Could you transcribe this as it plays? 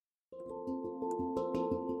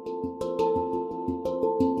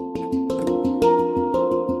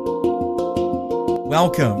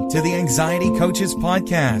Welcome to the Anxiety Coaches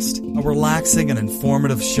Podcast, a relaxing and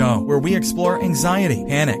informative show where we explore anxiety,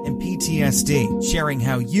 panic, and PTSD, sharing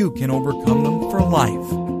how you can overcome them for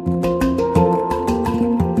life.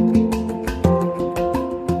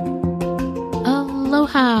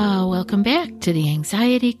 Aloha! Welcome back to the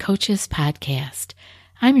Anxiety Coaches Podcast.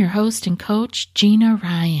 I'm your host and coach, Gina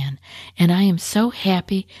Ryan, and I am so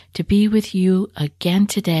happy to be with you again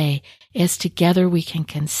today as together we can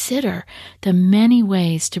consider the many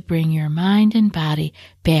ways to bring your mind and body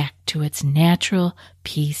back to its natural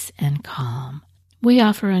peace and calm. We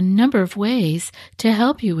offer a number of ways to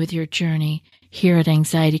help you with your journey here at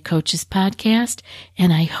Anxiety Coaches Podcast,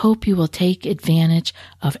 and I hope you will take advantage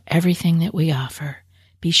of everything that we offer.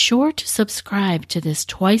 Be sure to subscribe to this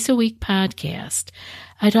twice-a-week podcast.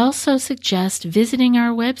 I'd also suggest visiting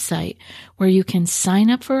our website where you can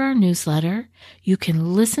sign up for our newsletter, you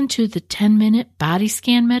can listen to the 10-minute body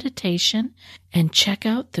scan meditation, and check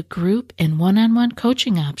out the group and one-on-one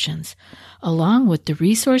coaching options, along with the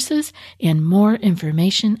resources and more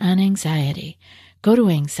information on anxiety. Go to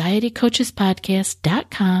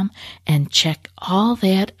anxietycoachespodcast.com and check all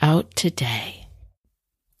that out today.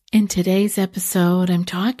 In today's episode, I'm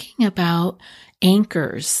talking about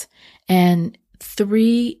anchors and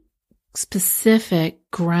 3 specific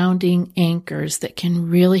grounding anchors that can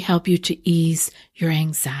really help you to ease your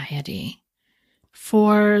anxiety.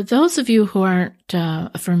 For those of you who aren't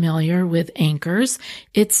familiar with anchors,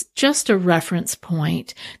 it's just a reference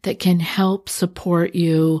point that can help support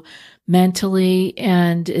you mentally,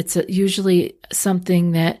 and it's usually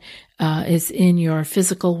something that is in your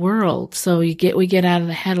physical world. So we get out of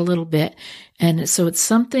the head a little bit. And so it's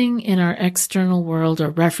something in our external world, a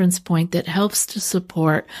reference point that helps to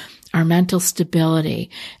support our mental stability,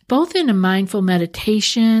 both in a mindful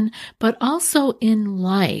meditation, but also in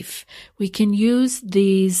life. We can use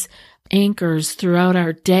these anchors throughout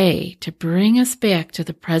our day to bring us back to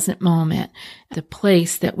the present moment, the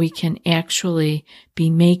place that we can actually be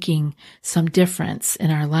making some difference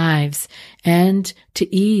in our lives and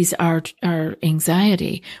to ease our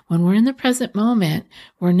anxiety. When we're in the present moment,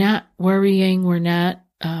 we're not worrying, we're not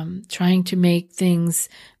trying to make things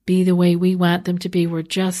be the way we want them to be. We're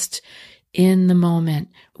just in the moment.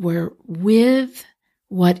 We're with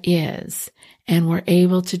what is, and we're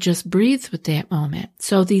able to just breathe with that moment.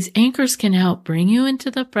 So these anchors can help bring you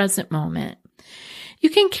into the present moment. You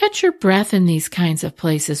can catch your breath in these kinds of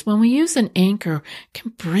places. When we use an anchor, it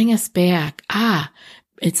can bring us back.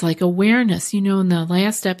 It's like awareness. In the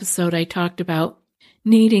last episode, I talked about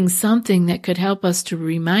needing something that could help us to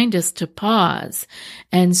remind us to pause.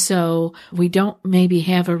 And so we don't maybe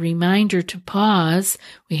have a reminder to pause.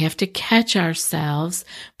 We have to catch ourselves.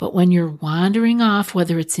 But when you're wandering off,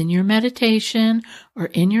 whether it's in your meditation or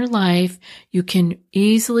in your life, you can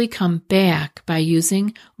easily come back by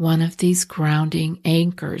using one of these grounding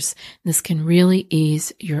anchors. This can really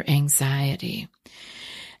ease your anxiety.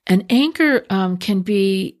 An anchor can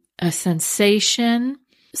be a sensation.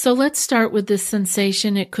 So let's start with this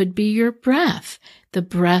sensation. It could be your breath, the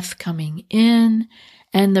breath coming in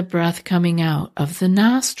and the breath coming out of the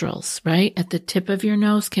nostrils, right? At the tip of your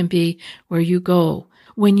nose can be where you go.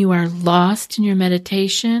 When you are lost in your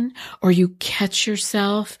meditation or you catch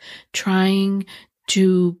yourself trying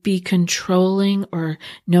to be controlling or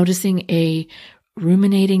noticing a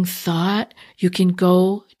ruminating thought, you can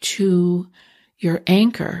go to your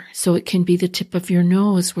anchor. So it can be the tip of your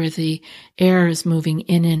nose where the air is moving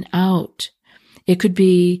in and out. It could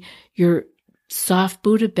be your soft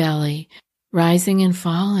Buddha belly rising and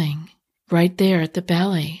falling right there at the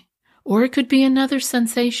belly. Or it could be another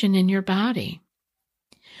sensation in your body.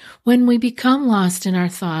 When we become lost in our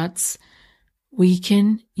thoughts, we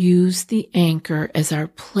can use the anchor as our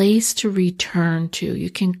place to return to. You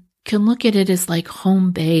can look at it as like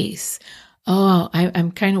home base.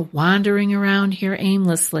 I'm kind of wandering around here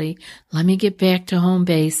aimlessly. Let me get back to home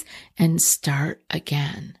base and start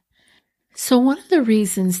again. So one of the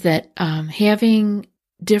reasons that having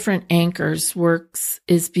different anchors works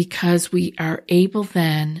is because we are able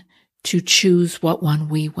then to choose what one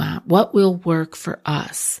we want, what will work for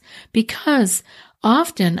us. Because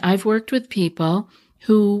often I've worked with people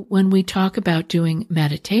who, when we talk about doing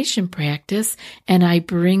meditation practice and I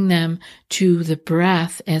bring them to the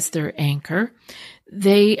breath as their anchor,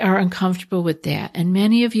 they are uncomfortable with that. And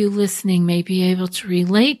many of you listening may be able to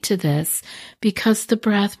relate to this because the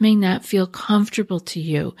breath may not feel comfortable to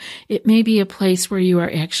you. It may be a place where you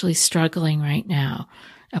are actually struggling right now,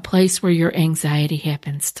 a place where your anxiety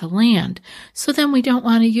happens to land. So then we don't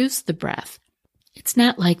want to use the breath. It's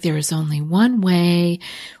not like there is only one way.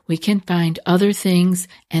 We can find other things,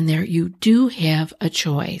 and there you do have a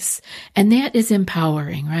choice. And that is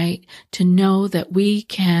empowering, right? To know that we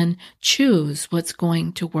can choose what's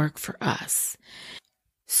going to work for us.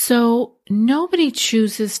 So nobody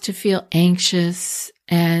chooses to feel anxious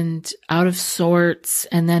and out of sorts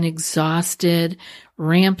and then exhausted,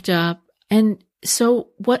 ramped up. And so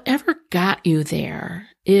whatever got you there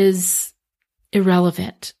is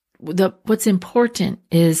irrelevant. What's important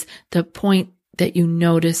is the point that you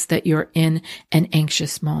notice that you're in an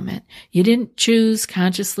anxious moment. You didn't choose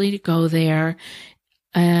consciously to go there,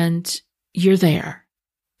 and you're there.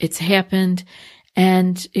 It's happened,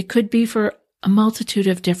 and it could be for a multitude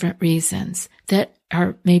of different reasons that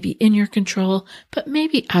are maybe in your control, but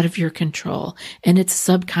maybe out of your control, and it's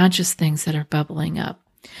subconscious things that are bubbling up.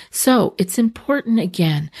 So it's important,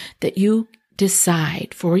 again, that you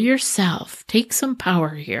decide for yourself, take some power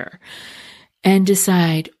here, and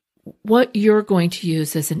decide what you're going to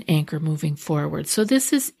use as an anchor moving forward. So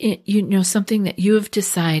this is, something that you have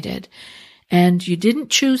decided, and you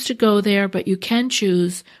didn't choose to go there, but you can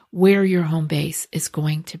choose where your home base is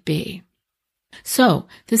going to be. So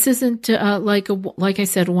this isn't like I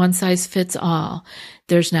said, one size fits all.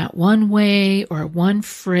 There's not one way or one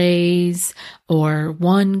phrase or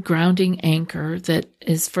one grounding anchor that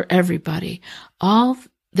is for everybody.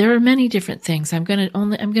 There are many different things. I'm going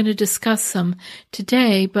to discuss some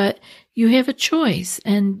today, but you have a choice,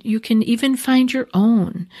 and you can even find your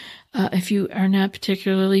own if you are not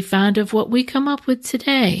particularly fond of what we come up with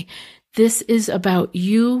today. This is about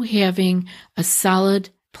you having a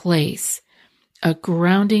solid place, a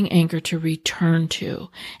grounding anchor to return to,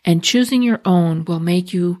 and choosing your own will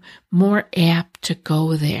make you more apt to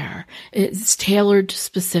go there. It's tailored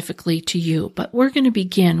specifically to you, but we're going to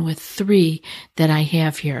begin with 3 that I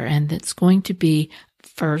have here, and that's going to be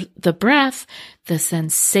for the breath, the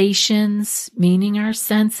sensations, meaning our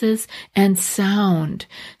senses, and sound.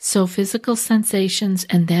 So physical sensations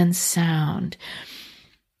and then sound.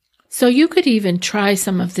 So you could even try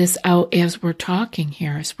some of this out as we're talking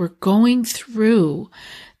here, as we're going through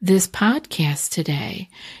this podcast today.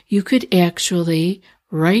 You could actually,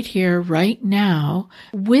 right here, right now,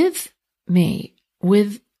 with me,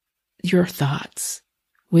 with your thoughts,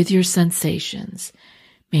 with your sensations.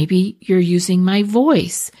 Maybe you're using my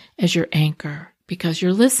voice as your anchor because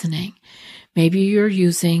you're listening. Maybe you're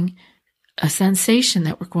using a sensation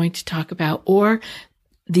that we're going to talk about, or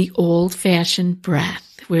the old-fashioned breath.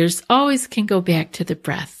 Whereas always can go back to the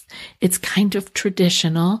breath. It's kind of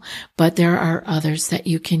traditional, but there are others that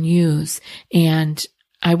you can use. And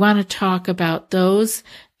I want to talk about those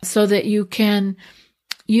so that you can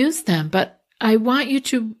use them. But I want you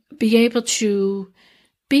to be able to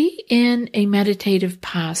be in a meditative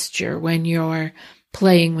posture when you're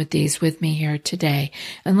playing with these with me here today.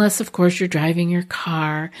 Unless, of course, you're driving your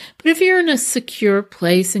car. But if you're in a secure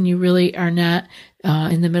place and you really are not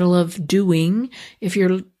in the middle of doing, if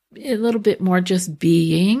you're a little bit more just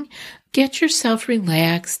being, get yourself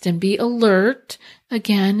relaxed and be alert.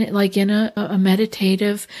 Again, like in a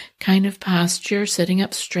meditative kind of posture, sitting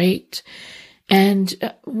up straight. And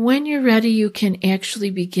when you're ready, you can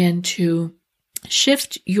actually begin to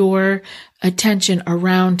shift your attention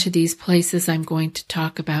around to these places I'm going to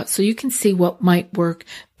talk about so you can see what might work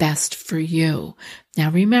best for you. Now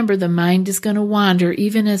remember, the mind is going to wander.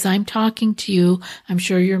 Even as I'm talking to you, I'm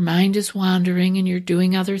sure your mind is wandering and you're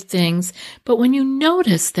doing other things. But when you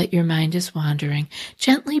notice that your mind is wandering,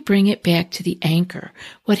 gently bring it back to the anchor.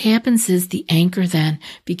 What happens is the anchor then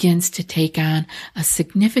begins to take on a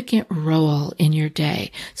significant role in your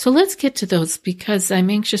day. So let's get to those because I'm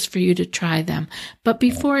anxious for you to try them. But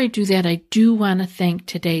before I do that, I do want to thank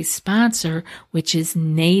today's sponsor, which is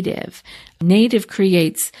Native. Native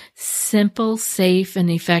creates simple, safe, and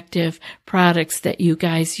effective products that you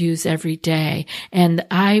guys use every day. And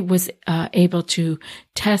I was able to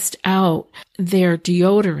test out their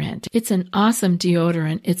deodorant. It's an awesome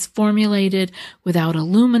deodorant. It's formulated without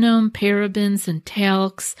aluminum, parabens, and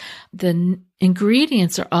talcs. The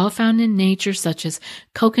ingredients are all found in nature, such as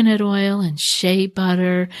coconut oil and shea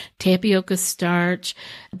butter, tapioca starch.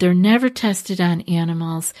 They're never tested on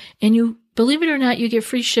animals. And believe it or not, you get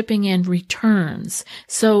free shipping and returns.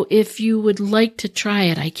 So if you would like to try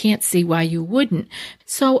it, I can't see why you wouldn't.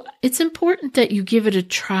 So it's important that you give it a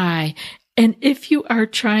try. And if you are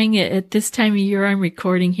trying it at this time of year, I'm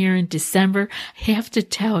recording here in December, I have to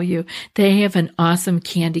tell you, they have an awesome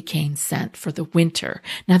candy cane scent for the winter.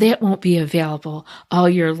 Now that won't be available all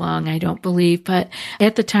year long, I don't believe, but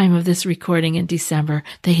at the time of this recording in December,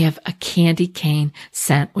 they have a candy cane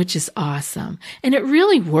scent, which is awesome. And it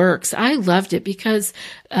really works. I loved it because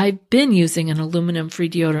I've been using an aluminum-free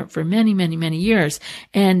deodorant for many, many, many years.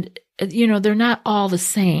 And they're not all the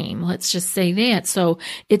same. Let's just say that. So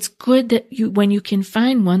it's good that when you can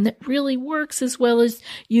find one that really works as well as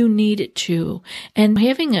you need it to. And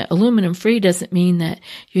having it aluminum free doesn't mean that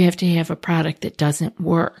you have to have a product that doesn't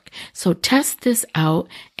work. So test this out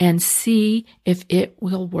and see if it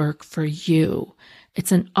will work for you.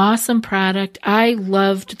 It's an awesome product. I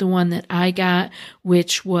loved the one that I got,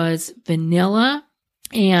 which was vanilla,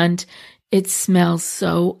 and it smells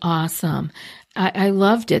so awesome. I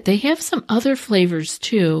loved it. They have some other flavors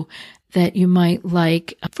too that you might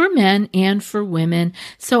like for men and for women.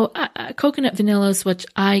 So coconut vanilla is what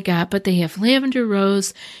I got, but they have lavender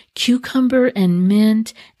rose, cucumber and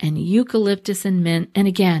mint, and eucalyptus and mint. And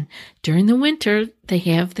again, during the winter, they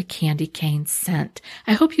have the candy cane scent.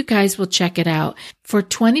 I hope you guys will check it out. For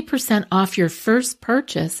 20% off your first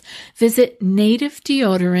purchase, visit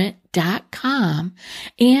nativedeodorant.com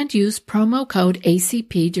and use promo code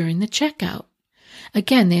ACP during the checkout.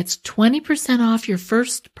 Again, that's 20% off your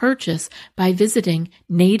first purchase by visiting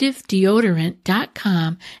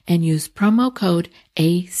nativedeodorant.com and use promo code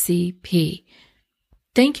ACP.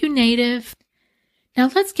 Thank you, Native. Now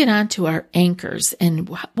let's get on to our anchors and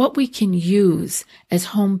what we can use as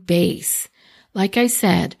home base. Like I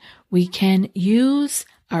said, we can use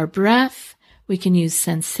our breath, we can use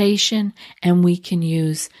sensation, and we can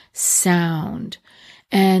use sound.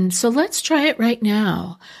 And so let's try it right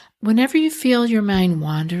now. Whenever you feel your mind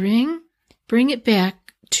wandering, bring it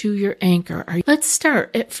back to your anchor. Let's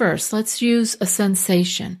start at first. Let's use a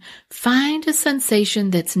sensation. Find a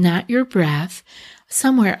sensation that's not your breath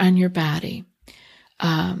somewhere on your body.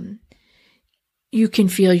 You can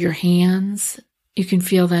feel your hands. You can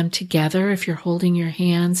feel them together if you're holding your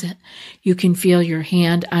hands. You can feel your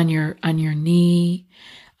hand on your knee,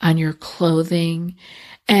 on your clothing.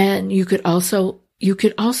 And you could also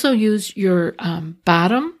use your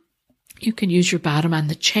bottom. You can use your bottom on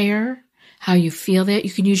the chair, how you feel that.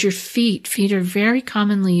 You can use your feet. Feet are very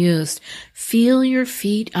commonly used. Feel your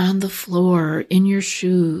feet on the floor, in your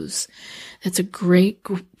shoes. That's a great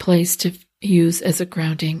place to use as a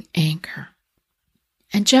grounding anchor.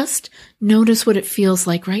 And just notice what it feels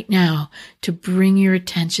like right now to bring your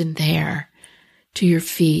attention there, to your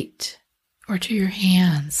feet or to your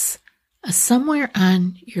hands, somewhere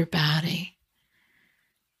on your body.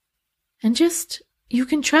 And you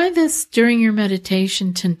can try this during your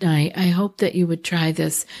meditation tonight. I hope that you would try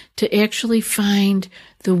this to actually find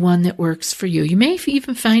the one that works for you. You may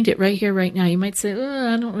even find it right here, right now. You might say,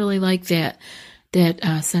 I don't really like that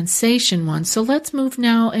sensation one. So let's move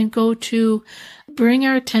now and go to bring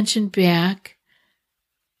our attention back.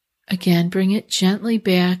 Again, bring it gently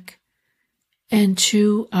back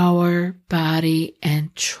into our body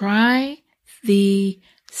and try the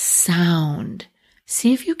sound.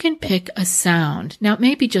 See if you can pick a sound. Now, it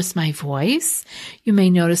may be just my voice. You may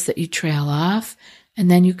notice that you trail off and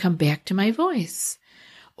then you come back to my voice.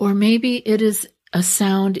 Or maybe it is a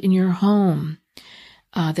sound in your home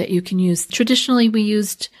that you can use. Traditionally, we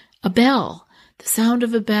used a bell, the sound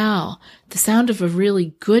of a bell. The sound of a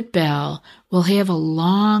really good bell will have a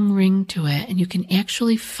long ring to it, and you can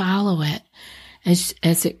actually follow it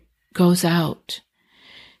as it goes out.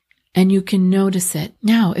 And you can notice it.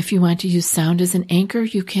 Now, if you want to use sound as an anchor,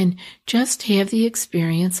 you can just have the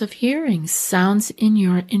experience of hearing sounds in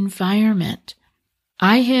your environment.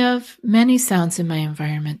 I have many sounds in my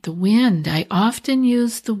environment. The wind. I often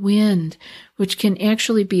use the wind, which can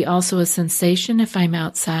actually be also a sensation if I'm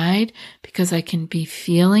outside, because I can be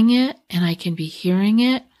feeling it and I can be hearing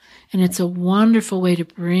it. And it's a wonderful way to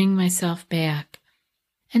bring myself back.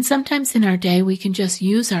 And sometimes in our day, we can just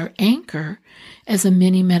use our anchor as a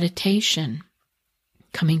mini meditation,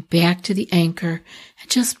 coming back to the anchor and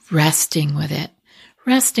just resting with it,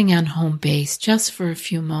 resting on home base just for a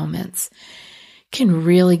few moments can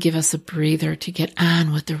really give us a breather to get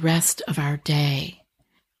on with the rest of our day.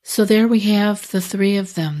 So there we have the three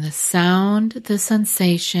of them, the sound, the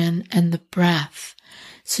sensation, and the breath.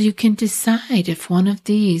 So you can decide if one of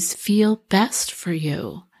these feel best for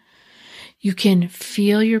you. You can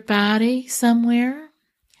feel your body somewhere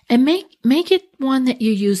and make it one that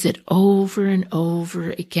you use it over and over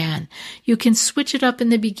again. You can switch it up in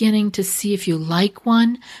the beginning to see if you like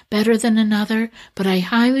one better than another, but I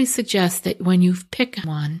highly suggest that when you pick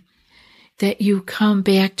one, that you come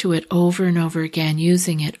back to it over and over again,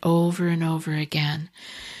 using it over and over again.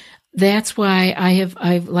 That's why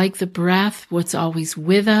I like the breath, what's always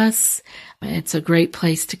with us. It's a great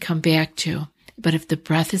place to come back to. But if the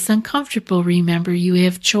breath is uncomfortable, remember you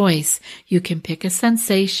have choice. You can pick a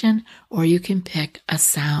sensation or you can pick a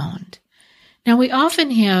sound. Now, we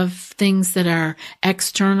often have things that are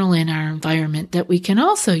external in our environment that we can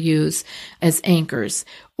also use as anchors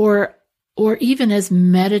or even as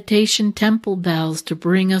meditation temple bells to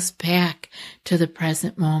bring us back to the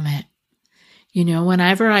present moment. You know,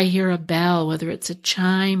 whenever I hear a bell, whether it's a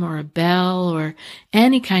chime or a bell or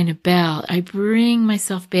any kind of bell, I bring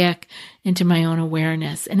myself back into my own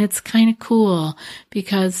awareness. And it's kind of cool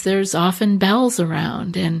because there's often bells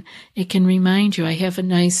around and it can remind you. I have a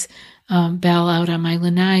nice bell out on my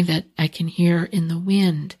lanai that I can hear in the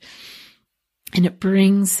wind. And it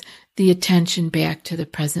brings the attention back to the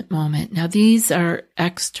present moment. Now, these are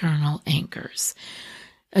external anchors.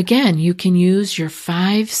 Again, you can use your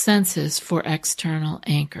 5 senses for external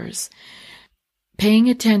anchors. Paying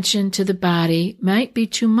attention to the body might be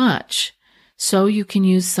too much, so you can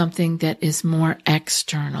use something that is more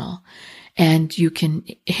external. And you can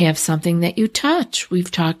have something that you touch.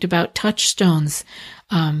 We've talked about touchstones.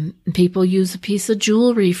 People use a piece of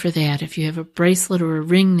jewelry for that. If you have a bracelet or a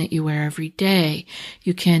ring that you wear every day,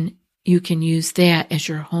 you can use that as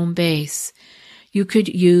your home base. You could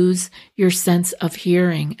use your sense of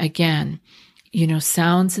hearing again,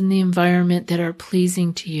 sounds in the environment that are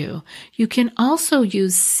pleasing to you. You can also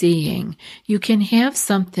use seeing. You can have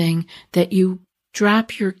something that you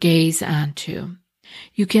drop your gaze onto.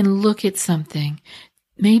 You can look at something.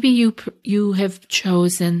 Maybe you have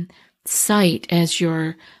chosen sight as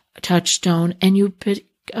your touchstone and you pick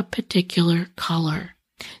a particular color.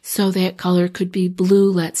 So that color could be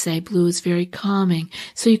blue, let's say. Blue is very calming.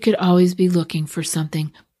 So you could always be looking for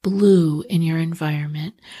something blue in your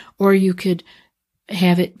environment. Or you could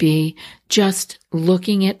have it be just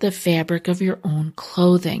looking at the fabric of your own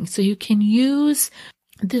clothing. So you can use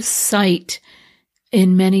this sight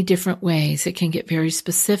in many different ways. It can get very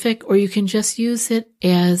specific, or you can just use it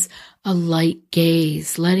as a light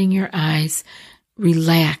gaze, letting your eyes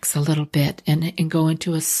relax a little bit and go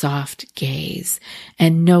into a soft gaze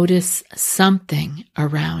and notice something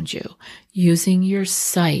around you using your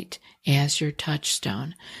sight as your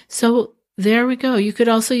touchstone. So there we go. You could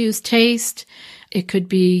also use taste. It could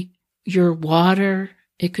be your water.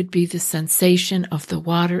 It could be the sensation of the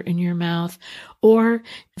water in your mouth. Or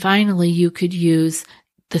finally, you could use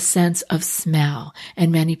the sense of smell.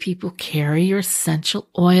 And many people carry your essential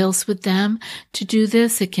oils with them to do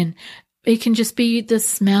this. It can just be the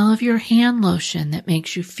smell of your hand lotion that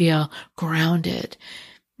makes you feel grounded.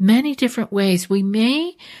 Many different ways. We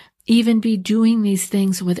may even be doing these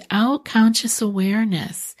things without conscious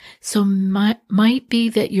awareness. So might be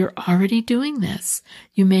that you're already doing this.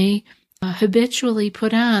 You may habitually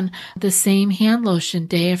put on the same hand lotion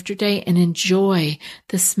day after day and enjoy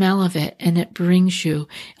the smell of it, and it brings you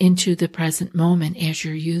into the present moment as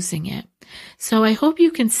you're using it. So I hope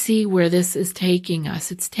you can see where this is taking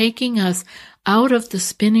us. It's taking us out of the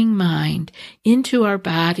spinning mind into our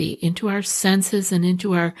body, into our senses, and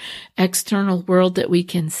into our external world that we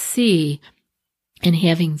can see, and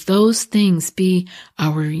having those things be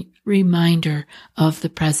our reminder of the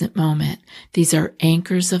present moment. These are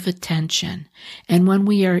anchors of attention. And when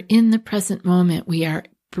we are in the present moment, we are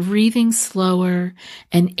breathing slower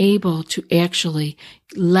and able to actually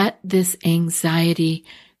let this anxiety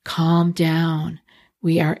calm down.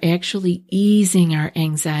 We are actually easing our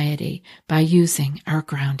anxiety by using our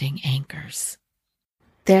grounding anchors.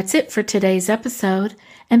 That's it for today's episode.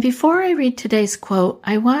 And before I read today's quote,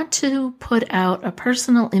 I want to put out a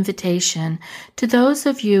personal invitation to those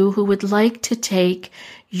of you who would like to take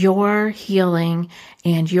your healing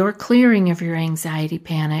and your clearing of your anxiety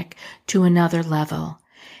panic to another level.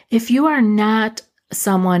 If you are not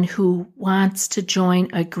someone who wants to join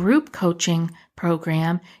a group coaching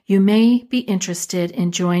program, you may be interested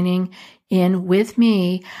in joining in with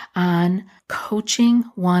me on Coaching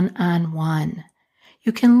One-on-One.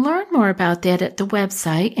 You can learn more about that at the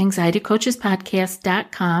website,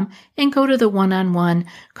 anxietycoachespodcast.com, and go to the one-on-one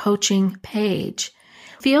coaching page.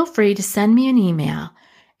 Feel free to send me an email,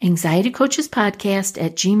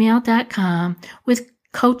 anxietycoachespodcast@gmail.com, with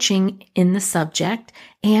coaching in the subject,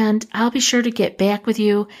 and I'll be sure to get back with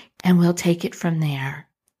you and we'll take it from there.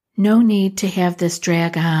 No need to have this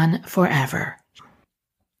drag on forever.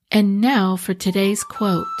 And now for today's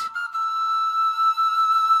quote.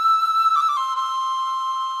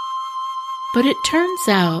 But it turns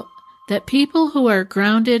out that people who are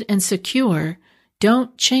grounded and secure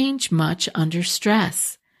don't change much under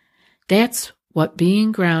stress. That's what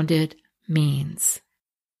being grounded means.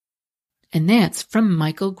 And that's from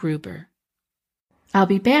Michael Gruber. I'll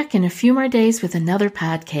be back in a few more days with another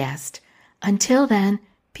podcast. Until then,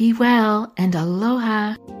 be well and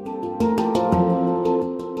aloha.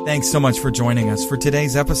 Thanks so much for joining us for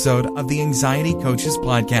today's episode of the Anxiety Coaches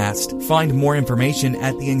Podcast. Find more information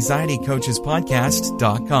at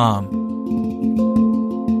theanxietycoachespodcast.com.